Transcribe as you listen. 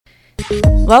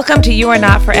Welcome to You Are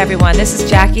Not For Everyone. This is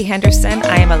Jackie Henderson.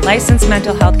 I am a licensed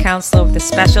mental health counselor with a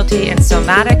specialty in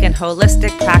somatic and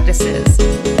holistic practices.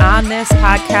 On this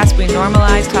podcast, we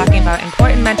normalize talking about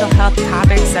important mental health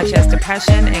topics such as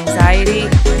depression, anxiety,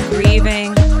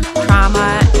 grieving,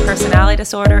 trauma, personality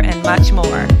disorder, and much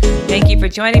more. Thank you for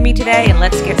joining me today, and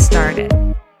let's get started.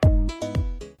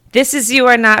 This is You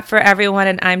Are Not For Everyone,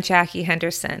 and I'm Jackie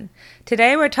Henderson.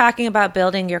 Today, we're talking about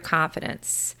building your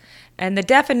confidence. And the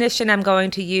definition I'm going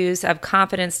to use of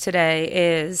confidence today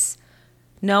is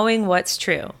knowing what's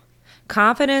true.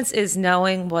 Confidence is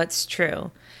knowing what's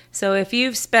true. So if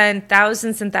you've spent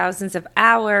thousands and thousands of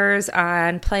hours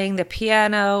on playing the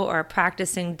piano or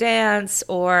practicing dance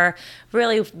or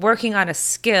really working on a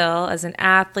skill as an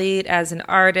athlete, as an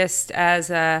artist,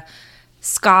 as a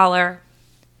scholar,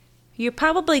 you're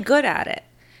probably good at it.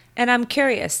 And I'm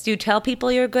curious, do you tell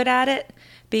people you're good at it?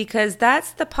 Because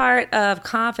that's the part of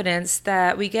confidence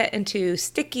that we get into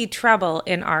sticky trouble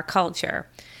in our culture.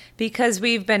 Because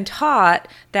we've been taught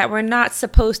that we're not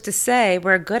supposed to say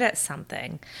we're good at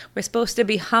something. We're supposed to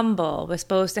be humble. We're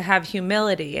supposed to have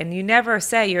humility. And you never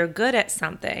say you're good at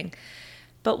something.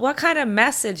 But what kind of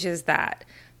message is that?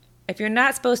 If you're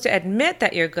not supposed to admit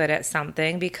that you're good at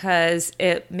something because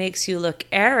it makes you look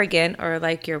arrogant or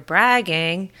like you're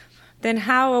bragging, then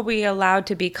how are we allowed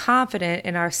to be confident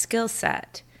in our skill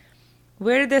set?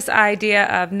 Where did this idea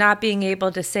of not being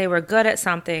able to say we're good at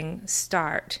something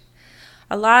start?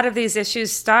 A lot of these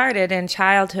issues started in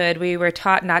childhood. We were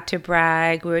taught not to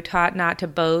brag. We were taught not to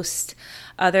boast.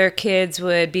 Other kids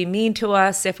would be mean to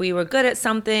us if we were good at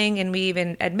something, and we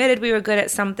even admitted we were good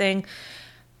at something.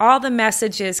 All the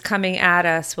messages coming at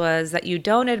us was that you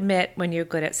don't admit when you're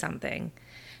good at something.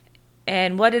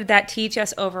 And what did that teach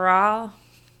us overall?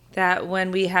 That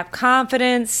when we have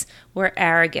confidence, we're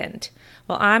arrogant.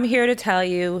 Well, I'm here to tell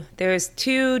you there's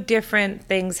two different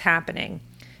things happening.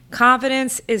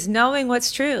 Confidence is knowing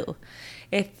what's true.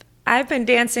 If I've been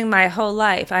dancing my whole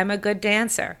life, I'm a good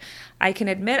dancer. I can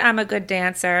admit I'm a good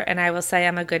dancer, and I will say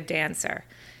I'm a good dancer.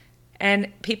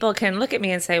 And people can look at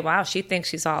me and say, wow, she thinks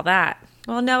she's all that.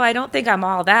 Well, no, I don't think I'm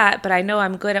all that, but I know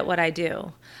I'm good at what I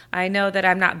do. I know that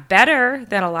I'm not better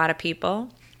than a lot of people.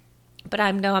 But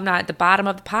I know I'm not at the bottom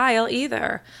of the pile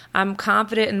either. I'm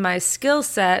confident in my skill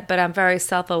set, but I'm very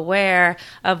self-aware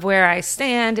of where I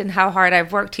stand and how hard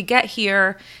I've worked to get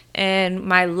here and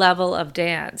my level of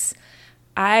dance.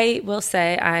 I will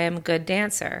say I am a good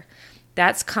dancer.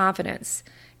 That's confidence.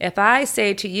 If I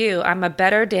say to you, I'm a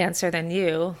better dancer than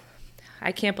you,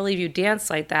 I can't believe you dance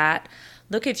like that.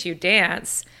 Look at you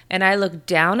dance, and I look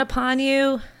down upon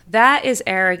you, that is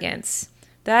arrogance.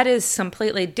 That is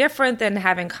completely different than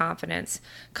having confidence.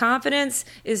 Confidence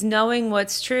is knowing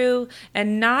what's true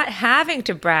and not having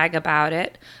to brag about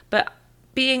it, but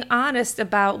being honest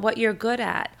about what you're good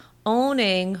at,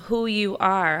 owning who you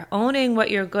are, owning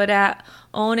what you're good at,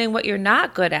 owning what you're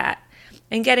not good at,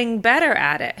 and getting better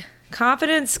at it.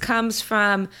 Confidence comes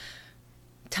from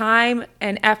time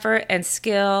and effort and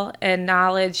skill and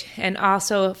knowledge and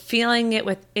also feeling it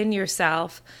within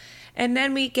yourself. And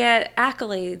then we get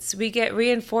accolades, we get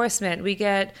reinforcement, we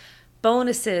get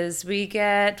bonuses, we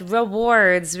get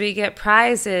rewards, we get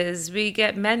prizes, we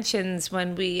get mentions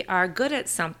when we are good at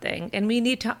something. And we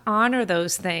need to honor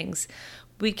those things.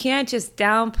 We can't just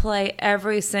downplay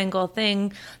every single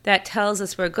thing that tells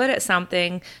us we're good at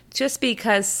something just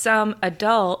because some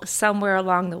adult somewhere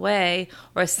along the way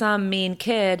or some mean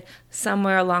kid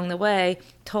somewhere along the way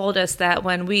told us that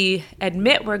when we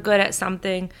admit we're good at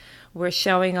something, we're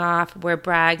showing off, we're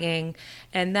bragging,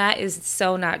 and that is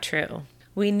so not true.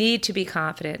 We need to be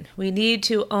confident. We need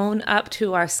to own up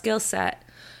to our skill set,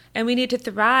 and we need to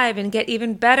thrive and get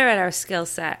even better at our skill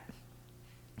set.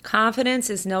 Confidence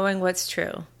is knowing what's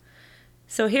true.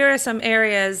 So here are some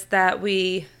areas that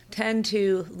we tend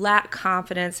to lack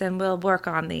confidence, and we'll work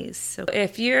on these. So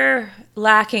if you're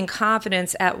lacking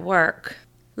confidence at work,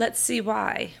 let's see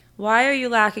why. Why are you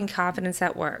lacking confidence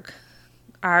at work?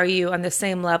 Are you on the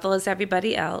same level as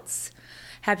everybody else?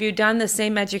 Have you done the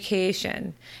same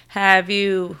education? Have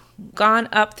you gone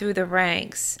up through the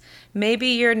ranks? Maybe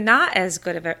you're not as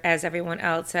good as everyone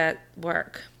else at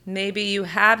work. Maybe you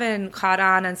haven't caught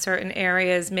on in certain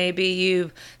areas. Maybe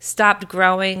you've stopped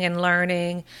growing and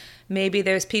learning. Maybe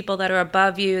there's people that are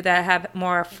above you that have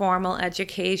more formal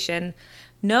education.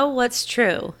 Know what's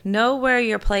true. Know where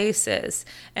your place is.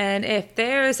 And if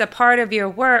there's a part of your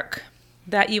work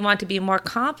that you want to be more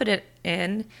confident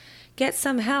in, get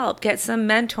some help, get some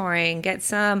mentoring, get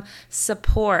some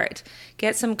support,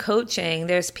 get some coaching.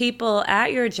 There's people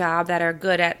at your job that are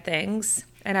good at things.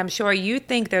 And I'm sure you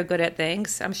think they're good at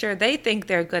things. I'm sure they think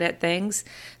they're good at things.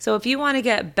 So if you want to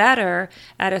get better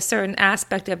at a certain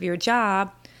aspect of your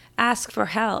job, ask for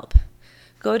help.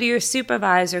 Go to your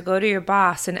supervisor, go to your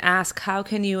boss and ask, how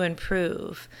can you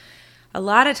improve? A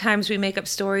lot of times we make up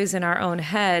stories in our own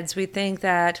heads. We think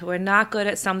that we're not good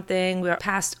at something, we're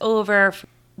passed over,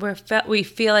 we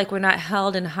feel like we're not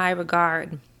held in high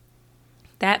regard.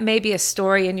 That may be a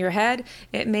story in your head.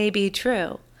 It may be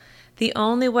true. The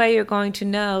only way you're going to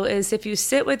know is if you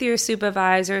sit with your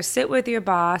supervisor, sit with your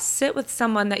boss, sit with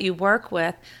someone that you work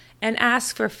with, and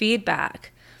ask for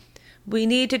feedback. We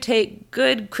need to take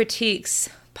good critiques,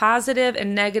 positive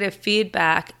and negative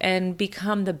feedback, and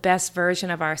become the best version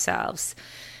of ourselves.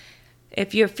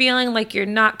 If you're feeling like you're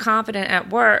not confident at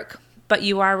work, but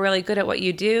you are really good at what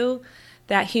you do,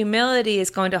 that humility is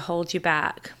going to hold you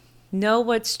back. Know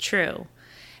what's true.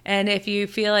 And if you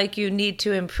feel like you need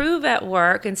to improve at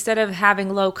work, instead of having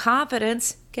low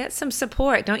confidence, get some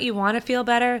support. Don't you want to feel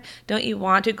better? Don't you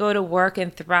want to go to work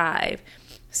and thrive?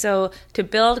 So to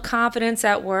build confidence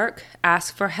at work,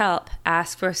 ask for help,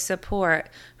 ask for support,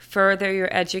 further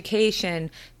your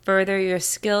education, further your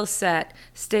skill set,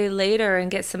 stay later and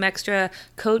get some extra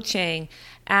coaching,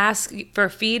 ask for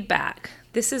feedback.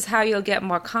 This is how you'll get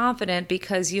more confident,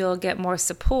 because you'll get more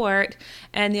support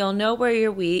and you'll know where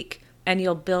you're weak, and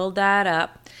you'll build that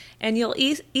up, and you'll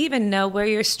even know where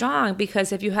you're strong,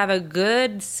 because if you have a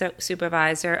good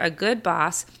supervisor, a good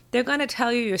boss, they're going to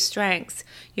tell you your strengths.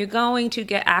 You're going to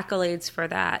get accolades for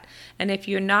that. And if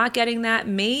you're not getting that,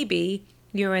 maybe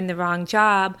you're in the wrong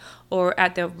job or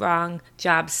at the wrong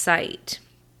job site.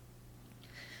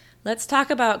 Let's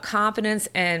talk about confidence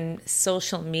and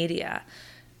social media.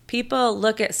 People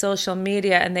look at social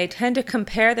media and they tend to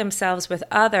compare themselves with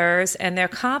others, and their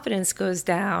confidence goes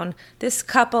down. This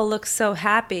couple looks so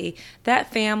happy.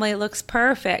 That family looks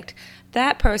perfect.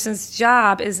 That person's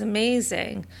job is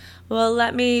amazing. Well,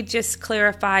 let me just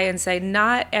clarify and say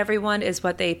not everyone is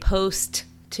what they post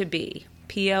to be.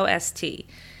 P-O-S-T.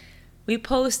 We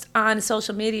post on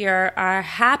social media our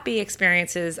happy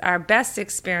experiences, our best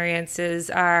experiences,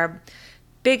 our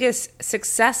biggest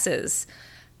successes.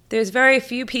 There's very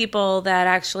few people that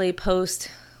actually post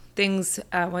things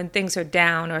when things are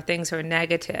down or things are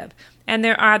negative. And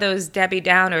there are those Debbie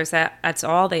Downers that's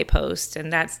all they post,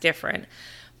 and that's different.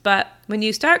 But when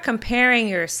you start comparing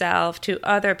yourself to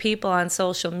other people on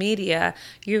social media,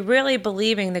 you're really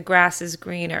believing the grass is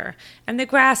greener. And the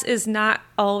grass is not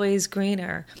always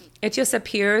greener. It just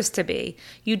appears to be.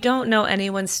 You don't know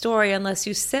anyone's story unless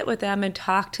you sit with them and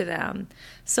talk to them.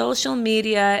 Social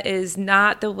media is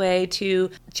not the way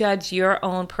to judge your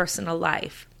own personal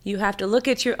life. You have to look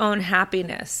at your own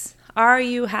happiness. Are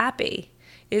you happy?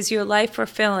 Is your life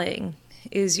fulfilling?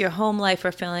 Is your home life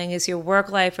fulfilling? Is your work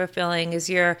life fulfilling? Is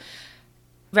your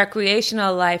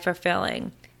recreational life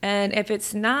fulfilling? And if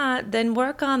it's not, then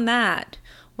work on that.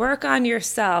 Work on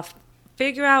yourself.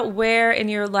 Figure out where in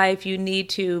your life you need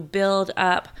to build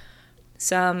up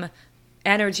some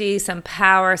energy, some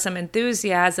power, some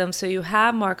enthusiasm so you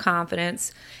have more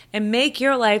confidence, and make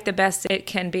your life the best it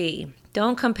can be.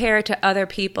 Don't compare to other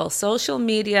people. Social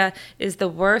media is the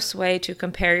worst way to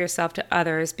compare yourself to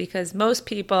others, because most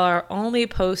people are only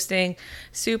posting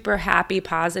super happy,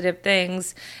 positive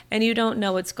things, and you don't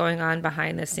know what's going on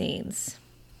behind the scenes.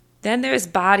 Then there's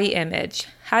body image.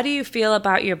 How do you feel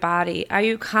about your body? Are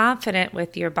you confident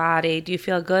with your body? Do you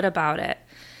feel good about it?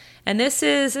 And this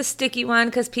is a sticky one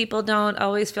because people don't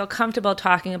always feel comfortable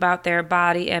talking about their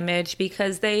body image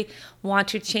because they want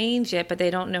to change it, but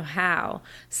they don't know how.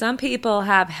 Some people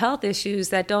have health issues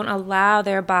that don't allow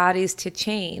their bodies to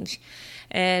change.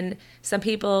 And some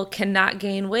people cannot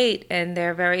gain weight and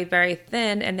they're very, very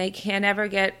thin and they can't ever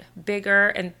get bigger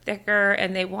and thicker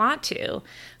and they want to.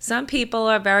 Some people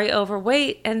are very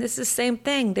overweight and this is the same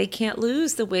thing. They can't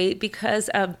lose the weight because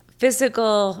of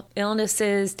physical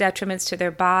illnesses, detriments to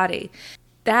their body.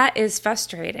 That is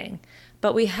frustrating.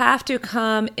 But we have to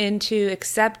come into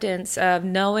acceptance of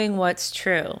knowing what's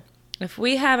true. If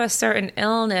we have a certain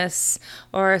illness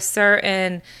or a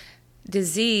certain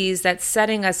disease that's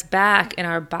setting us back in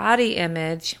our body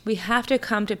image, we have to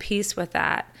come to peace with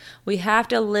that. We have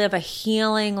to live a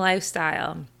healing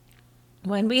lifestyle.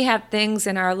 When we have things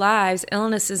in our lives,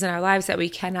 illnesses in our lives that we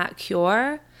cannot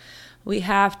cure, we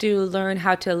have to learn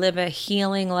how to live a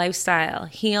healing lifestyle.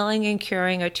 Healing and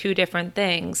curing are two different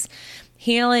things.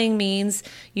 Healing means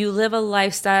you live a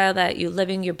lifestyle that you're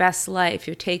living your best life.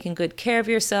 You're taking good care of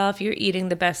yourself. You're eating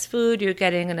the best food. You're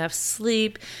getting enough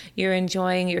sleep. You're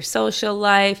enjoying your social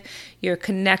life. You're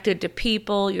connected to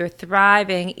people. You're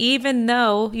thriving. Even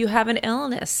though you have an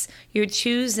illness, you're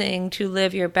choosing to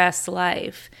live your best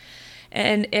life.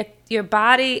 And if your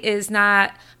body is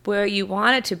not where you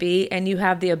want it to be and you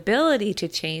have the ability to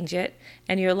change it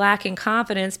and you're lacking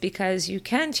confidence because you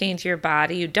can change your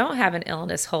body, you don't have an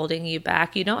illness holding you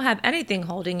back, you don't have anything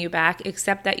holding you back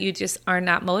except that you just are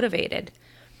not motivated.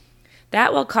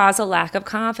 That will cause a lack of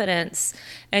confidence.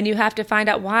 And you have to find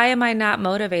out, why am I not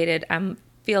motivated? I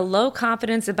feel low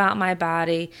confidence about my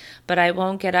body, but I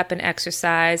won't get up and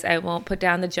exercise. I won't put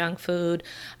down the junk food.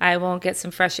 I won't get some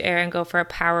fresh air and go for a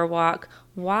power walk.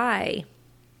 Why?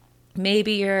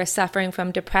 Maybe you're suffering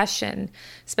from depression,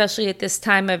 especially at this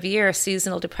time of year.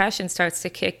 Seasonal depression starts to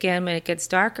kick in when it gets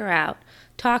darker out.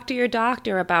 Talk to your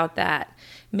doctor about that.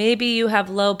 Maybe you have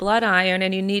low blood iron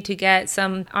and you need to get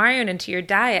some iron into your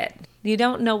diet. You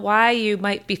don't know why you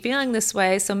might be feeling this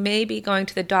way, so maybe going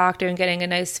to the doctor and getting a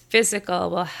nice physical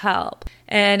will help.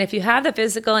 And if you have the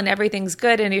physical and everything's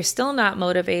good and you're still not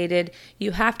motivated,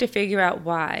 you have to figure out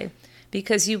why.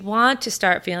 Because you want to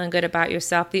start feeling good about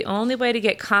yourself. The only way to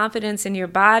get confidence in your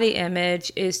body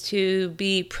image is to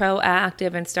be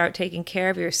proactive and start taking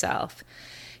care of yourself.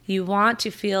 You want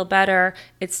to feel better.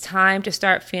 It's time to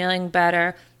start feeling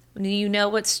better. You know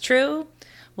what's true?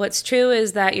 What's true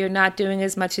is that you're not doing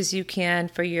as much as you can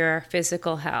for your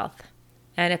physical health.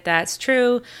 And if that's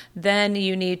true, then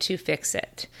you need to fix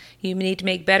it. You need to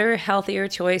make better, healthier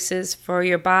choices for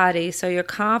your body so your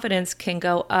confidence can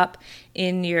go up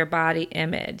in your body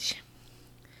image.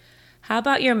 How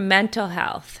about your mental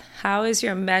health? How is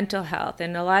your mental health?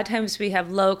 And a lot of times we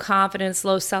have low confidence,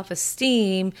 low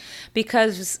self-esteem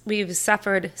because we've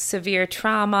suffered severe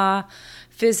trauma,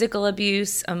 physical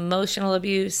abuse, emotional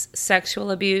abuse, sexual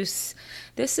abuse.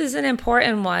 This is an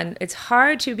important one. It's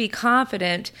hard to be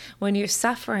confident when you're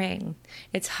suffering.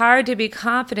 It's hard to be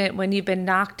confident when you've been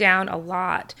knocked down a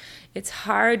lot. It's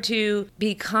hard to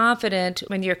be confident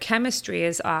when your chemistry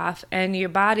is off and your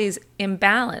body's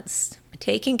imbalanced.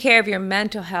 Taking care of your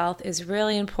mental health is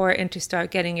really important to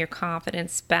start getting your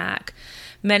confidence back.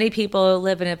 Many people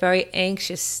live in a very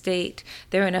anxious state.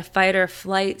 They're in a fight or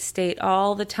flight state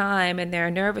all the time and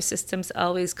their nervous system's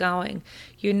always going.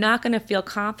 You're not going to feel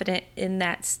confident in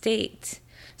that state.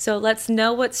 So let's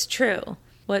know what's true.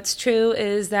 What's true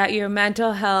is that your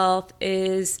mental health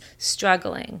is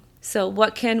struggling. So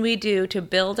what can we do to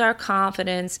build our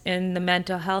confidence in the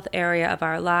mental health area of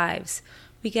our lives?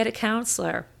 We get a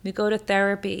counselor, we go to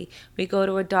therapy, we go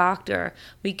to a doctor,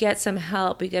 we get some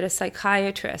help, we get a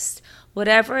psychiatrist.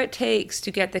 Whatever it takes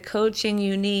to get the coaching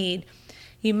you need.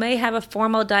 You may have a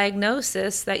formal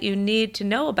diagnosis that you need to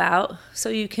know about so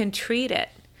you can treat it.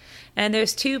 And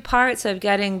there's two parts of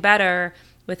getting better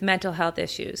with mental health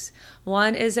issues.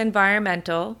 One is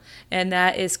environmental, and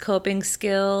that is coping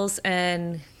skills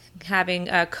and having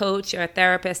a coach or a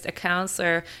therapist, a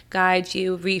counselor guide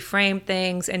you, reframe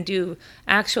things, and do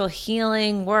actual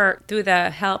healing work through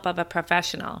the help of a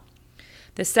professional.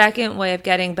 The second way of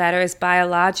getting better is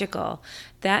biological.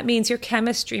 That means your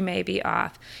chemistry may be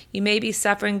off. You may be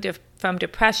suffering from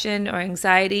depression or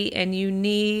anxiety, and you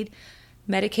need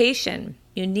medication.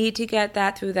 You need to get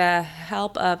that through the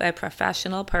help of a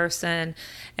professional person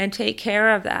and take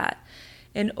care of that.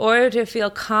 In order to feel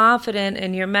confident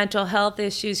in your mental health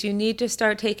issues, you need to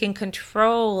start taking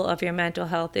control of your mental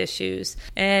health issues.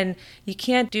 And you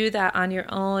can't do that on your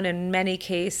own in many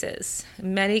cases.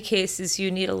 In many cases,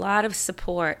 you need a lot of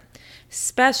support,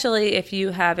 especially if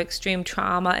you have extreme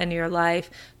trauma in your life,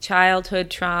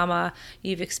 childhood trauma.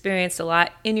 You've experienced a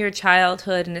lot in your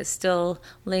childhood and it's still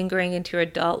lingering into your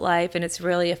adult life and it's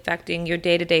really affecting your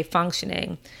day-to-day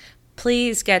functioning.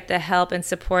 Please get the help and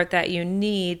support that you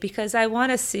need because I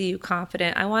want to see you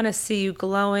confident. I want to see you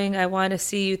glowing. I want to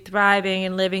see you thriving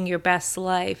and living your best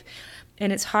life.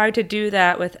 And it's hard to do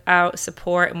that without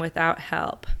support and without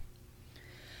help.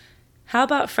 How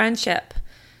about friendship?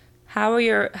 How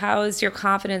is your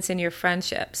confidence in your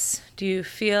friendships? Do you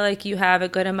feel like you have a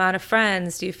good amount of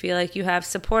friends? Do you feel like you have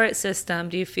support system?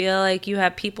 Do you feel like you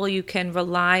have people you can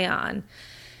rely on?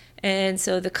 And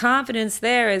so the confidence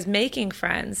there is making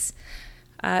friends.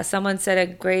 Someone said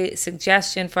a great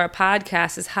suggestion for a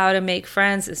podcast is how to make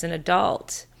friends as an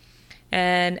adult.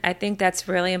 And I think that's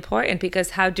really important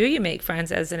because how do you make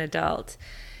friends as an adult?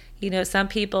 You know, some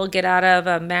people get out of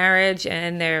a marriage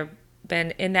and they've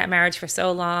been in that marriage for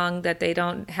so long that they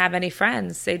don't have any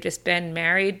friends. They've just been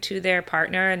married to their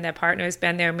partner and their partner's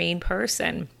been their main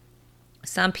person.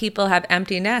 Some people have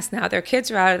empty nests. Now their kids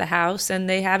are out of the house and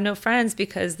they have no friends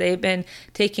because they've been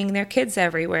taking their kids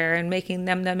everywhere and making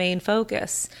them the main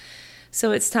focus.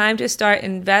 So it's time to start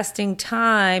investing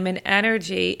time and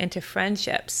energy into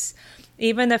friendships.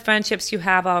 Even the friendships you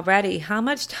have already, how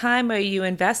much time are you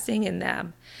investing in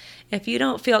them? If you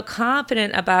don't feel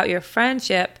confident about your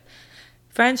friendship,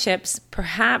 Friendships,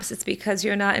 perhaps it's because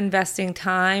you're not investing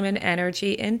time and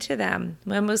energy into them.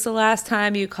 When was the last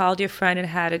time you called your friend and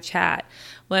had a chat?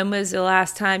 When was the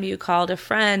last time you called a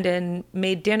friend and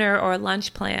made dinner or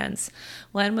lunch plans?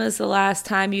 When was the last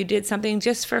time you did something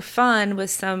just for fun with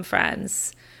some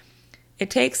friends? It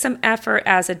takes some effort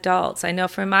as adults. I know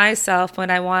for myself, when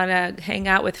I want to hang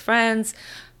out with friends,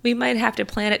 we might have to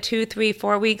plan it 2, 3,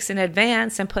 4 weeks in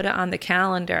advance and put it on the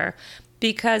calendar.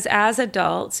 Because as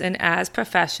adults and as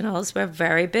professionals, we're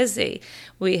very busy.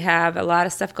 We have a lot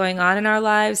of stuff going on in our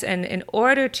lives, and in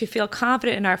order to feel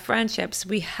confident in our friendships,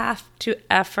 we have to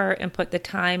effort and put the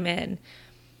time in.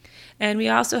 And we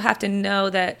also have to know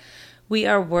that we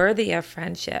are worthy of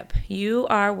friendship. You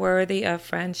are worthy of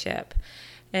friendship.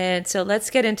 And so let's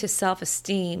get into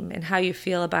self-esteem and how you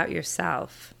feel about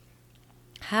yourself.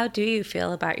 How do you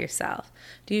feel about yourself?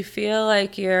 Do you feel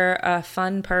like you're a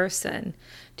fun person?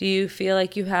 Do you feel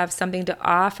like you have something to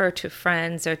offer to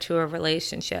friends or to a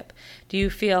relationship? Do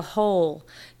you feel whole?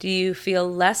 Do you feel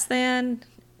less than?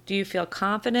 Do you feel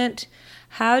confident?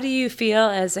 How do you feel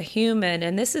as a human?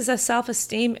 And this is a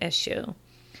self-esteem issue.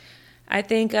 I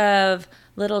think of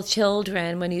little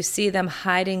children when you see them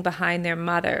hiding behind their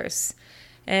mothers.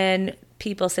 And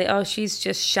people say, oh, she's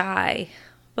just shy.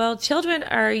 Well, children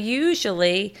are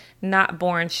usually not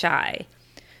born shy.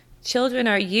 Children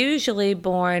are usually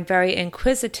born very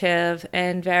inquisitive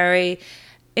and very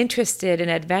interested and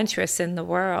adventurous in the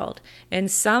world. And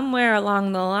somewhere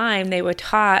along the line, they were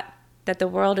taught that the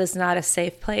world is not a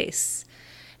safe place.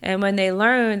 And when they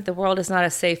learn the world is not a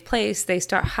safe place, they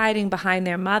start hiding behind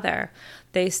their mother.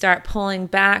 They start pulling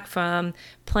back from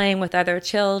playing with other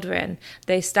children.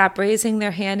 They stop raising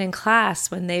their hand in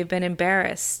class when they've been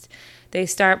embarrassed. They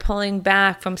start pulling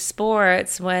back from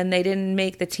sports when they didn't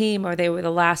make the team or they were the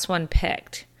last one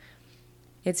picked.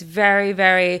 It's very,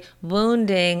 very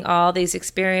wounding, all these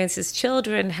experiences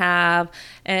children have,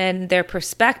 and their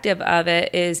perspective of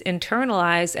it is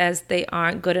internalized as they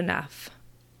aren't good enough.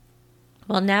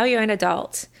 Well, now you're an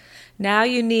adult. Now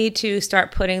you need to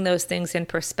start putting those things in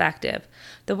perspective.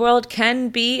 The world can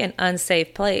be an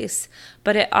unsafe place,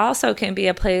 but it also can be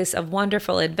a place of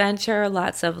wonderful adventure,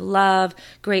 lots of love,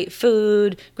 great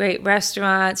food, great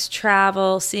restaurants,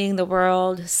 travel, seeing the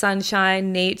world,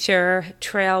 sunshine, nature,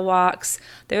 trail walks.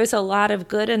 There's a lot of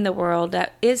good in the world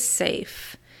that is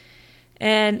safe.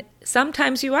 And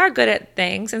sometimes you are good at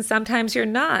things and sometimes you're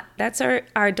not. That's our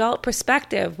adult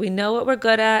perspective. We know what we're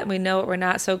good at and we know what we're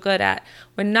not so good at.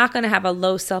 We're not going to have a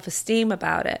low self-esteem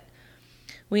about it.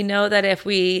 We know that if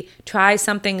we try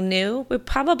something new, we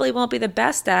probably won't be the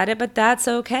best at it, but that's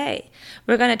okay.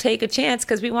 We're going to take a chance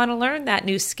because we want to learn that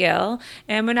new skill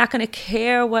and we're not going to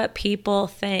care what people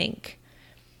think.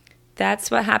 That's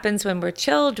what happens when we're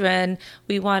children.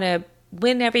 We want to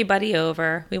win everybody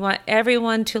over. We want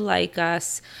everyone to like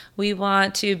us. We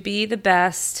want to be the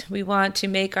best. We want to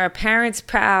make our parents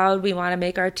proud. We want to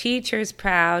make our teachers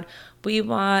proud. We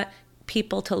want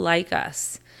people to like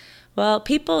us. Well,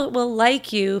 people will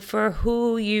like you for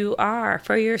who you are,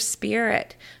 for your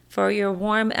spirit, for your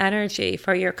warm energy,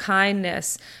 for your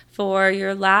kindness, for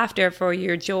your laughter, for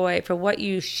your joy, for what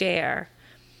you share.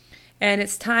 And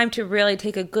it's time to really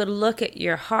take a good look at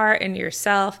your heart and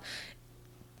yourself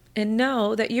and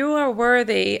know that you are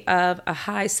worthy of a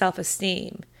high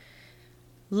self-esteem.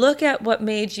 Look at what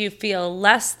made you feel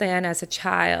less than as a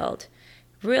child.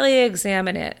 Really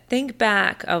examine it. Think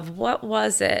back of what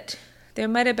was it. There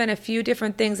might have been a few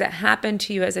different things that happened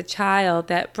to you as a child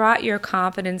that brought your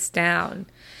confidence down.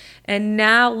 And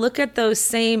now look at those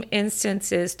same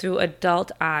instances through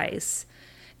adult eyes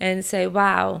and say,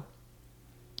 wow,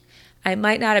 I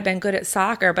might not have been good at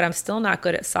soccer, but I'm still not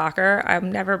good at soccer.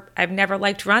 I've never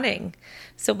liked running.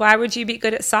 So why would you be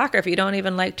good at soccer if you don't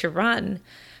even like to run?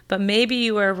 But maybe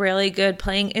you were really good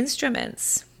playing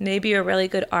instruments. Maybe you're a really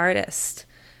good artist.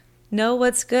 Know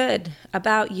what's good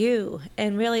about you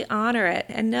and really honor it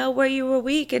and know where you were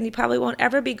weak and you probably won't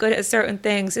ever be good at certain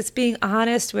things. It's being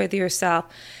honest with yourself.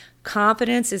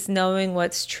 Confidence is knowing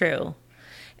what's true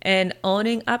and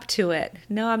owning up to it.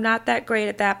 No, I'm not that great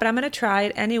at that, but I'm going to try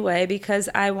it anyway because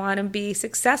I want to be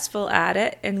successful at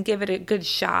it and give it a good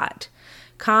shot.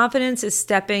 Confidence is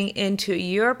stepping into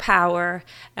your power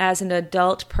as an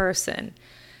adult person,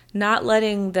 not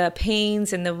letting the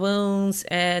pains and the wounds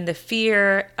and the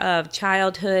fear of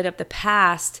childhood, of the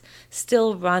past,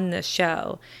 still run the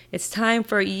show. It's time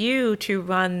for you to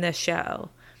run the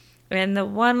show. And the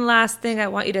one last thing I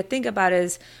want you to think about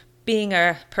is being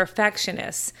a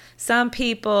perfectionist. Some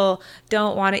people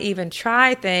don't want to even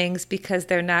try things because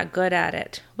they're not good at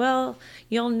it. Well,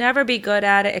 you'll never be good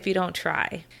at it if you don't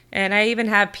try. And I even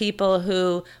have people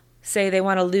who say they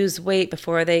want to lose weight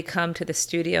before they come to the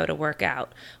studio to work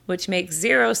out, which makes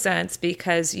zero sense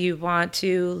because you want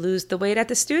to lose the weight at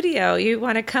the studio. You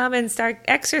want to come and start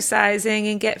exercising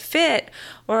and get fit,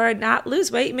 or not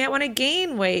lose weight. You might want to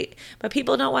gain weight, but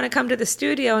people don't want to come to the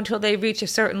studio until they reach a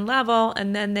certain level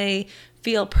and then they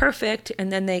feel perfect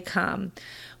and then they come.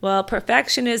 Well,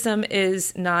 perfectionism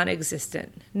is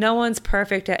non-existent. No one's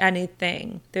perfect at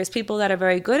anything. There's people that are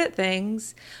very good at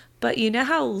things, but you know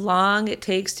how long it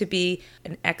takes to be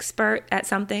an expert at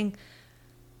something?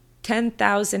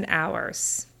 10,000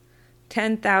 hours.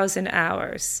 10,000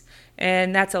 hours.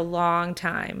 And that's a long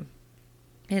time.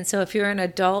 And so if you're an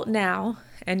adult now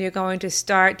and you're going to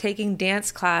start taking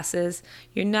dance classes,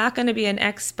 you're not going to be an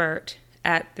expert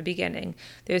at the beginning.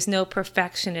 There's no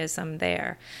perfectionism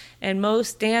there. And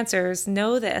most dancers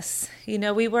know this. You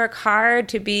know, we work hard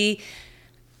to be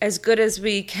as good as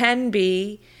we can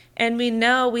be, and we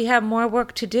know we have more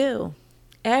work to do.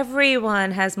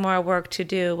 Everyone has more work to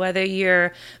do, whether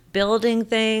you're building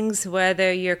things,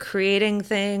 whether you're creating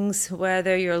things,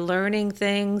 whether you're learning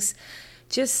things.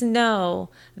 Just know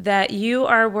that you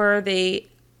are worthy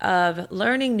of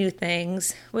learning new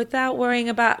things without worrying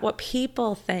about what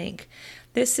people think.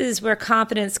 This is where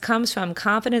confidence comes from.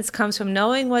 Confidence comes from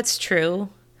knowing what's true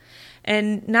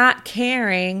and not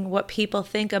caring what people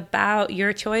think about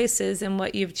your choices and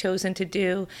what you've chosen to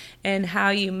do and how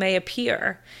you may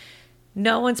appear.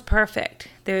 No one's perfect.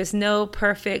 There's no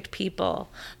perfect people.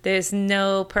 There's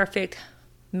no perfect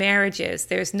marriages.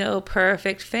 There's no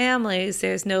perfect families.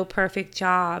 There's no perfect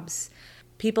jobs.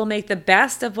 People make the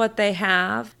best of what they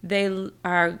have. They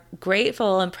are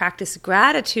grateful and practice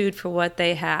gratitude for what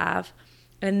they have.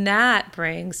 And that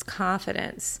brings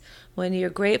confidence. When you're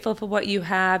grateful for what you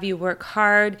have, you work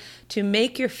hard to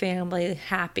make your family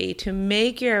happy, to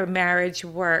make your marriage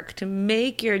work, to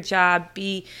make your job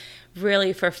be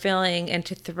really fulfilling and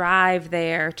to thrive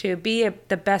there, to be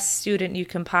the best student you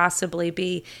can possibly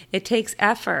be. It takes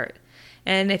effort.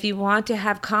 And if you want to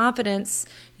have confidence,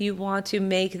 you want to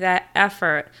make that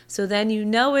effort. So then you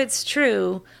know it's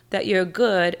true that you're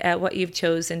good at what you've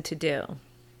chosen to do.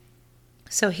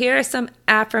 So here are some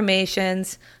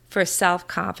affirmations for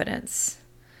self-confidence.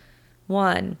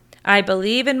 1, I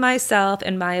believe in myself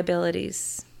and my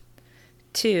abilities.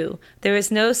 2, there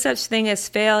is no such thing as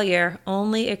failure,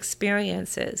 only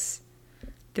experiences.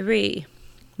 3,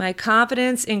 my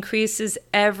confidence increases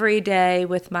every day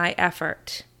with my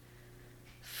effort.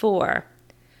 4,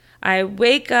 I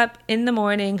wake up in the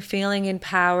morning feeling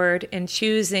empowered and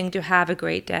choosing to have a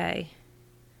great day.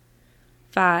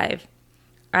 5,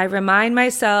 I remind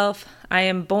myself I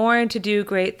am born to do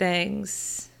great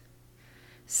things.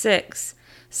 6,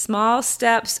 small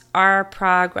steps are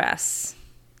progress.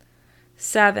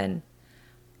 7,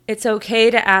 it's okay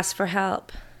to ask for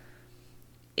help.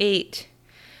 8,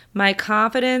 my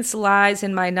confidence lies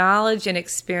in my knowledge and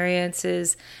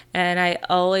experiences, and I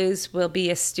always will be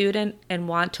a student and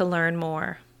want to learn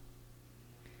more.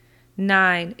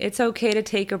 9, it's okay to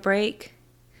take a break,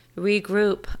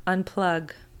 regroup,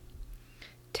 unplug.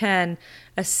 10,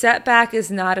 a setback is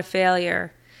not a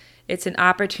failure. It's an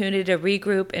opportunity to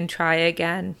regroup and try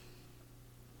again.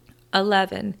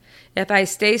 11, if I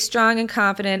stay strong and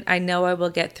confident, I know I will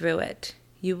get through it.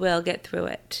 You will get through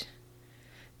it.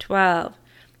 12,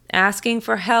 asking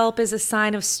for help is a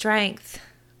sign of strength.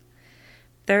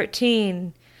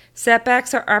 13,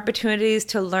 setbacks are opportunities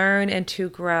to learn and to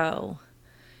grow.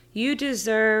 You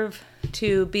deserve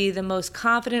to be the most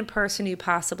confident person you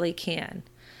possibly can.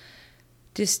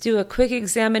 Just do a quick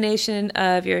examination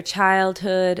of your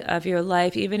childhood, of your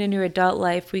life, even in your adult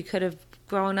life. We could have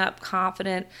grown up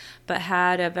confident but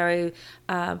had a very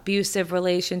abusive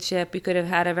relationship. We could have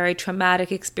had a very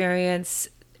traumatic experience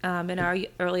in our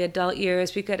early adult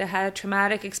years. We could have had a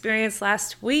traumatic experience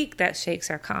last week that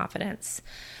shakes our confidence.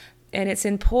 And it's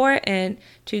important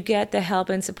to get the help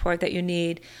and support that you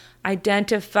need.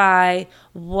 Identify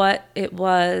what it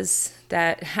was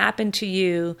that happened to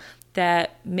you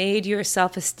that made your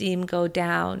self-esteem go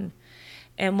down,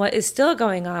 and what is still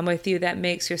going on with you that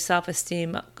makes your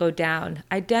self-esteem go down.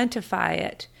 Identify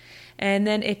it. And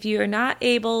then if you're not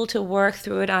able to work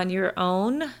through it on your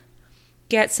own,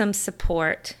 get some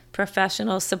support,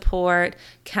 professional support,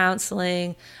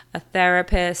 counseling, a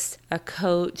therapist, a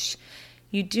coach.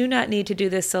 You do not need to do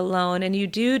this alone, and you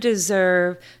do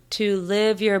deserve to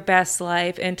live your best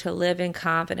life and to live in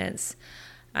confidence.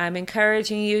 I'm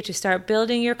encouraging you to start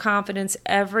building your confidence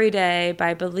every day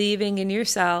by believing in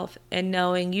yourself and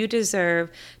knowing you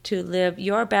deserve to live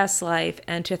your best life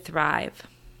and to thrive.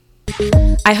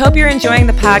 I hope you're enjoying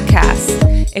the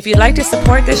podcast. If you'd like to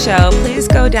support the show, please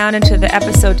go down into the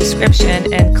episode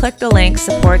description and click the link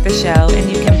Support the Show, and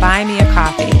you can buy me a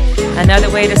coffee. Another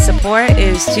way to support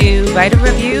is to write a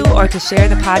review or to share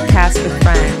the podcast with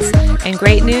friends. And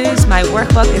great news, my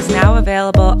workbook is now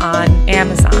available on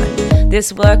Amazon.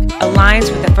 This book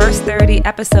aligns with the first 30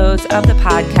 episodes of the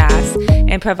podcast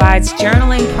and provides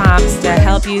journaling prompts to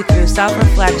help you through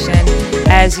self-reflection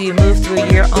as you move through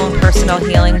your own personal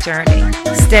healing journey.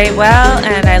 Stay well,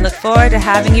 and I look forward to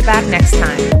having you back next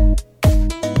time.